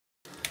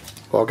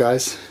Well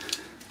guys,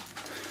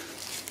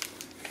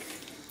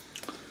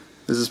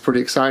 this is pretty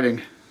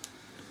exciting.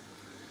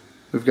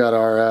 We've got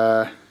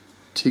our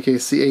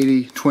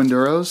TKC80 twin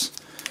Enduros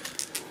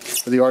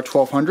for the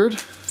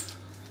R1200.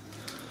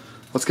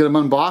 Let's get them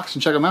unboxed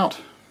and check them out.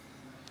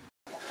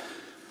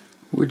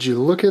 Would you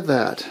look at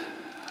that?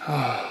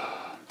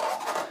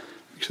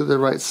 Make sure they're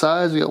the right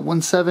size. We got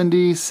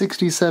 170,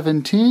 60,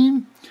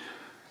 17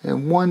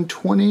 and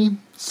 120,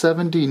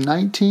 70,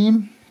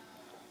 19.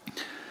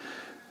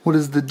 What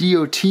is the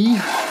DOT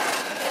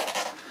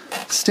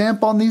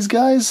stamp on these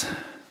guys?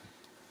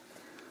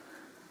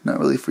 Not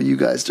really for you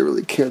guys to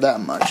really care that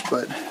much,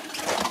 but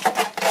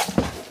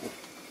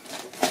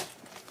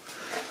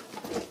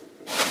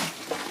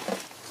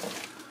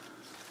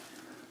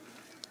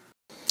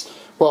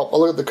well, I'll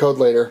look at the code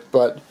later,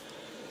 but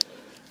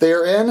they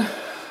are in.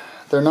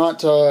 They're not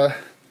the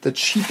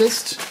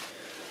cheapest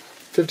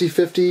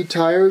 50/50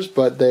 tires,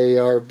 but they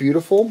are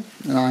beautiful,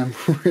 and I'm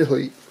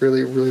really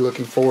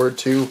looking forward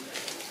to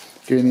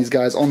getting these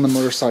guys on the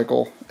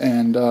motorcycle.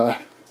 And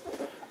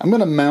I'm going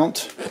to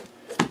mount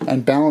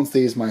and balance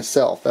these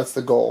myself. That's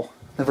the goal.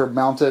 Never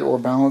mounted or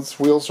balanced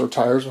wheels or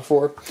tires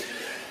before,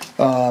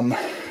 but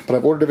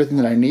I've ordered everything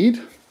that I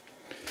need.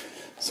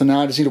 So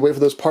now I just need to wait for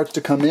those parts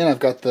to come in. I've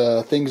got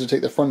the things to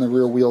take the front and the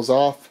rear wheels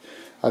off.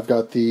 I've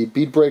got the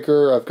bead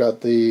breaker. I've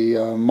got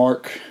the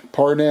Mark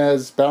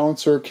Parnez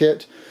balancer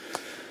kit.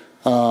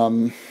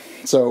 And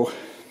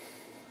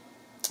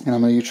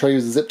I'm going to try to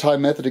use the zip tie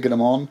method to get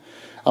them on.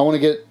 I want to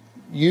get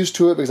used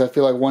to it because I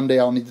feel like one day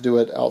I'll need to do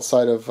it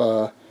outside of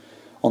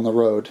on the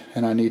road,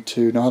 and I need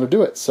to know how to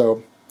do it.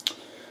 So,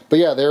 but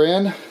yeah, they're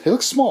in. They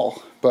look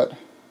small, but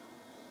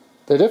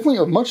they definitely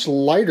are much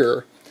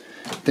lighter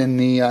than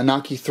the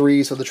Naki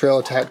 3s or the Trail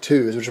Attack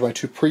 2s, which are my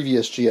two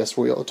previous GS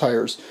wheel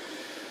tires.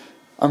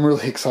 I'm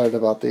really excited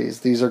about these.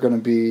 These are going to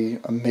be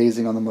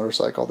amazing on the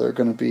motorcycle. They're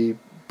going to be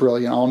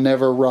brilliant. I'll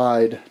never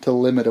ride to the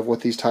limit of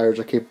what these tires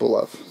are capable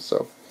of.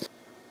 So,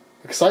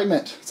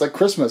 excitement. It's like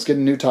Christmas.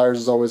 Getting new tires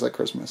is always like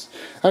Christmas.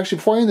 Actually,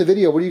 before I end the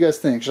video, what do you guys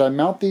think? Should I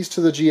mount these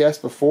to the GS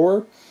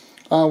before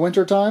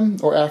winter time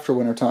or after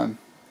winter time?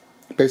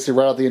 Basically,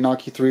 ride out the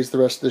Naki 3s the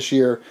rest of this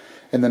year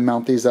and then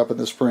mount these up in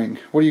the spring.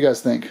 What do you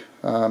guys think?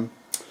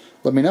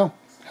 Let me know.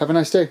 Have a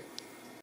nice day.